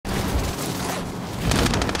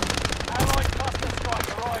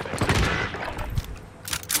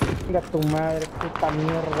Venga tu madre, puta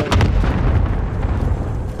mierda.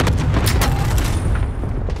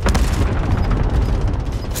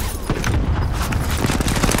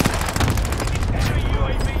 Enemy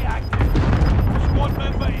UAV active. Squad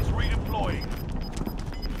member is redeploying.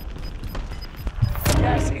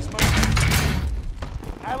 Gas is moving.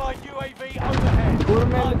 Allied UAV overhead.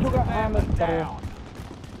 Kurmel juga Member amat terus. down.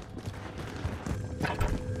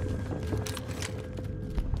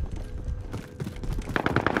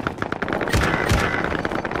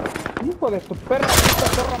 Hijo de tu perra,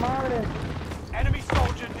 puta perra madre. Enemy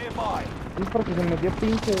soldier nearby. Es porque se me dio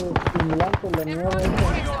pinche estimulante la mierda One esa.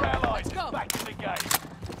 of your allies is back in the game.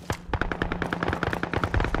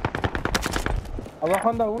 Abajo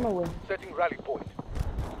anda uno, güey. Setting rally point.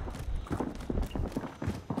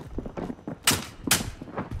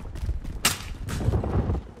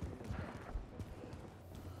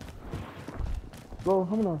 Go,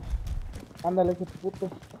 vámonos. Ándale, ese puto.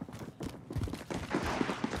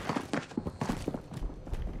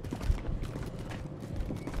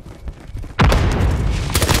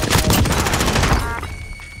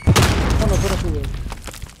 Bueno, pero sí, güey.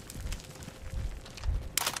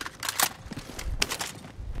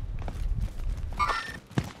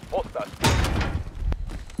 Hostile.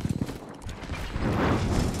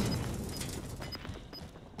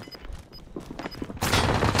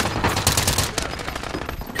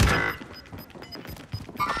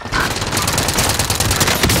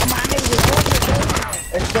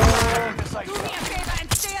 Esto... Do me a favor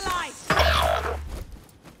and stay alive.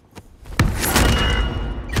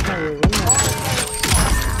 Ay, bueno.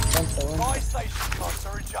 Tanta, bueno. Buy station costs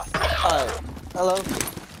are adjusted. Hi. Hello.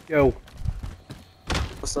 Yo,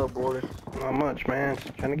 What's up, border? not much, man.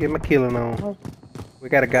 Just trying to get my killing on. We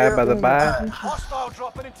got a guy by the bar. Hostile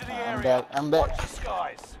dropping into the I'm area. back. I'm back. Watch the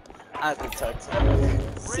skies. I can talk to my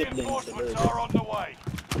siblings a Reinforcements little are on the way.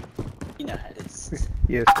 bit. You know how it is.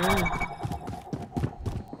 Yes.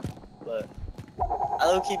 But I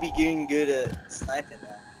low key be getting good at sniping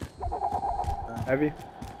now. Have you?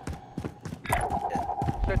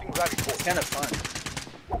 Setting rally It's point. kind of fun.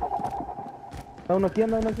 Anda uno aquí,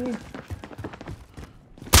 anda uno aquí.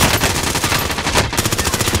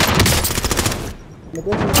 Me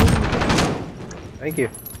quedo sin luz. Thank you.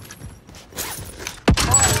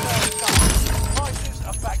 Prices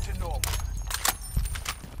are back to normal.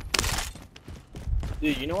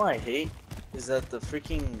 Dude, you know what I hate? Is that the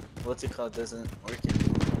freaking, what's it called, doesn't work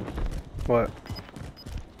anymore. What?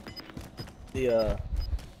 The,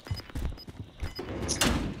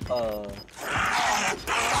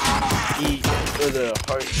 E, or the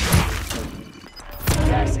heart.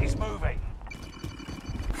 Gas is moving.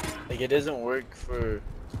 Like, it doesn't work for,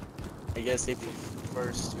 I guess, April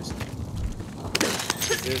 1st or something.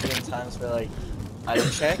 There's been times where, like, I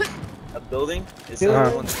check a building, it's Quedo not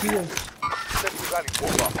bien, one tío. Setting rally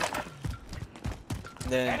point.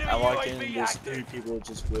 and then I walk in and there's 3 people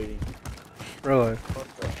just waiting. Really? What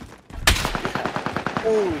the? Yeah.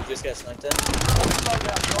 Oh, we just got sniped at.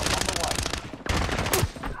 Loadout drop on the way.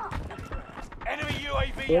 Enemy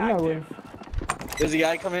UAV Buena, güey. active. There's a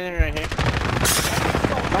guy coming in right here.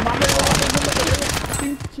 No mames,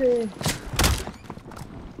 güey, pinche.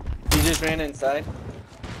 He just ran inside.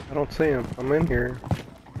 I don't see him. I'm in here.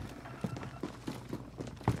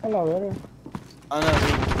 A la verga. Oh no,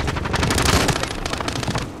 he,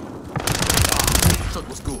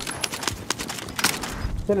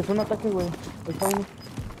 Se les fue un ataque, güey. Ahí está uno.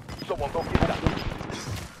 Someone go get that.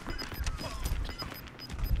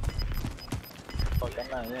 fuck, I'm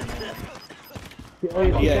not in there. Sí, oye,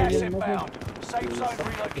 Yeah, Gas sí, no sé. inbound. Safe zone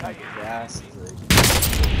relocated. Gas is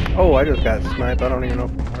like, Oh, I just got sniped. I don't even know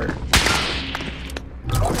if I'm hurt.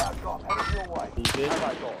 Loadout drop headed your way. you good?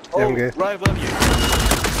 Allied door. Yeah, I'm Oh, good. right above you.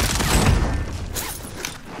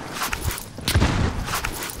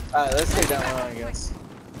 Alright, let's take that one, I guess.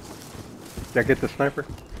 Did I get the sniper?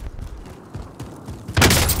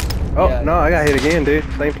 Oh, Yeah. no, I got hit again, dude.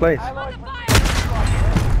 Same place. Allied precision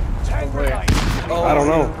strike. 10 Where? remain. Oh, I don't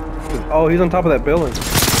know. Oh, he's on top of that building.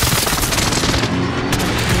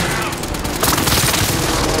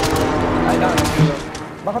 I got two.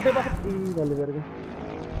 Bájate, bájate. Y dale, verga.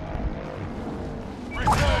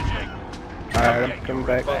 Resurging. Alright, I'm coming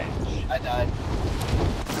back. I died.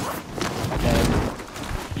 Okay.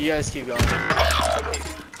 You guys keep going.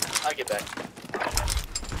 I'll get back.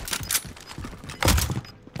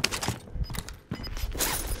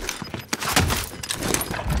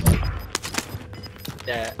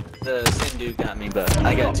 Yeah, the same dude got me, but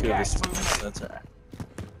I got 2 of his, so that's alright.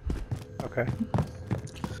 Okay.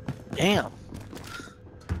 Damn.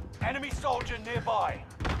 Enemy soldier nearby.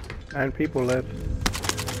 9 people left.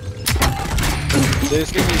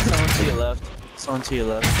 There's gonna be someone to your left. Someone to your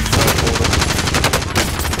left.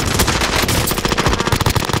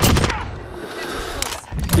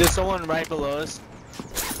 There's someone right below us.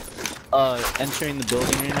 Entering the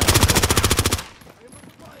building right now.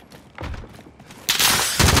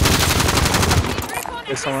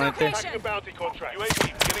 There's someone right there. Attack the bounty contract.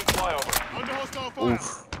 UAV beginning flyover. Under hostile fire.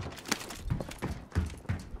 Oof.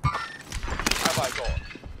 Have I got?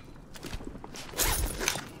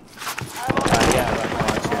 Yeah,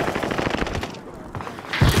 right now,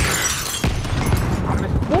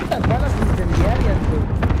 Mames, putas balas incendiarias, güey.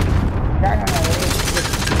 Cagan a ver,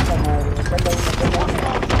 puta madre. Cada una.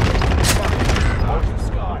 Watching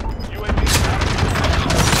sky. UAV.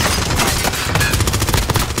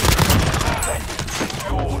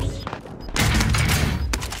 Yours.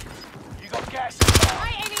 You got gas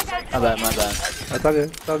inbound. my bad, my bad. That's all good.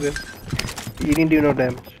 It's all good. You didn't do no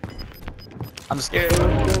damage. I'm scared.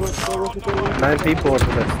 9 people, but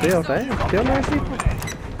still, damn, still 9 people.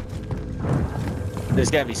 There's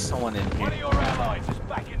gotta be someone in One here. of your allies is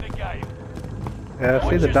back in the game. Yeah, I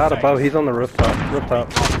see the dot above. He's on the rooftop. Rooftop.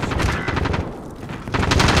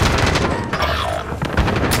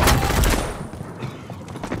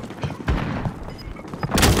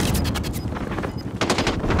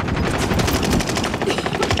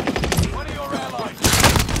 One of your allies.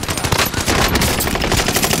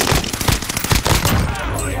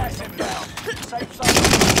 Gas inbound. Safe zone.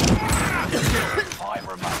 5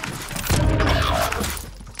 remain.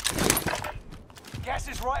 Gas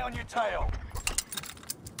is right on your tail.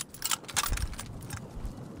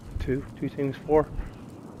 2 teams, 4.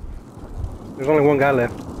 There's only one guy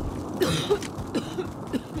left.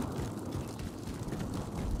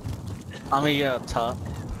 I'm gonna get up top.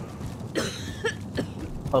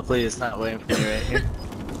 Hopefully it's not waiting for me right here.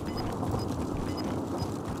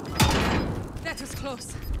 That was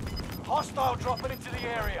close. Hostile dropping into the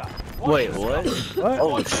area. Wait, what? What?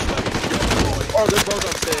 Oh, shit. Oh, they're both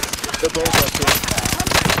upstairs. They're both upstairs.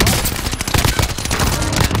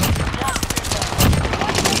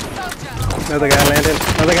 Another guy landed.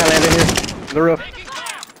 Another guy landed here. The roof.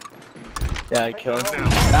 Yeah, I killed him.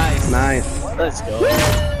 Nice. Nice. Let's go.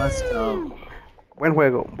 Let's go. Buen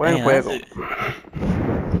juego. Buen Man, juego. that's it.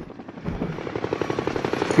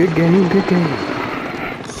 Good game. Good game.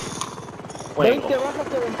 Wait, 20 bajas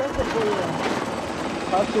te aventaste, pollo.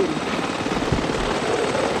 Fácil.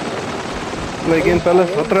 Play again, fellas.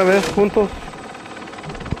 Otra vez juntos.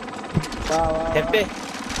 Va. Jefe.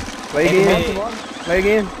 Play Hey, again. hey. Play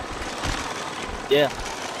again. Yeah.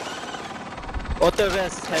 Otra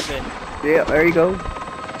vez, jefe. Yeah, there you go.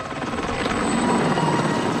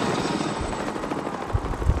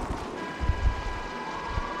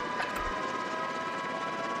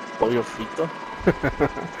 Pollo frito.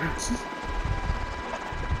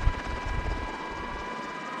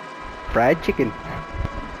 Fried chicken.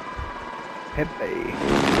 Pepe.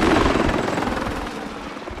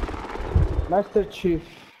 Master Chief.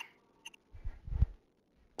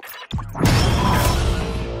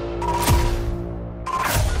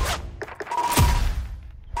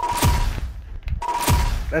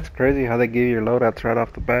 That's crazy how they give you your loadouts right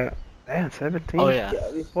off the bat. Damn, 17. Oh, yeah.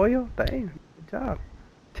 Pollo, damn, good job.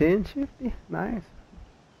 10, Shifty, nice.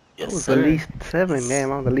 Yes, That was sir. the least 7.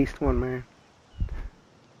 Damn, I'm the least one, man.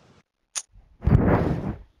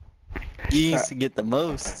 You used to get the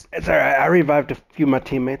most. It's alright. I revived a few of my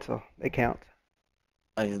teammates, so they count.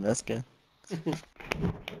 Oh, yeah, that's good.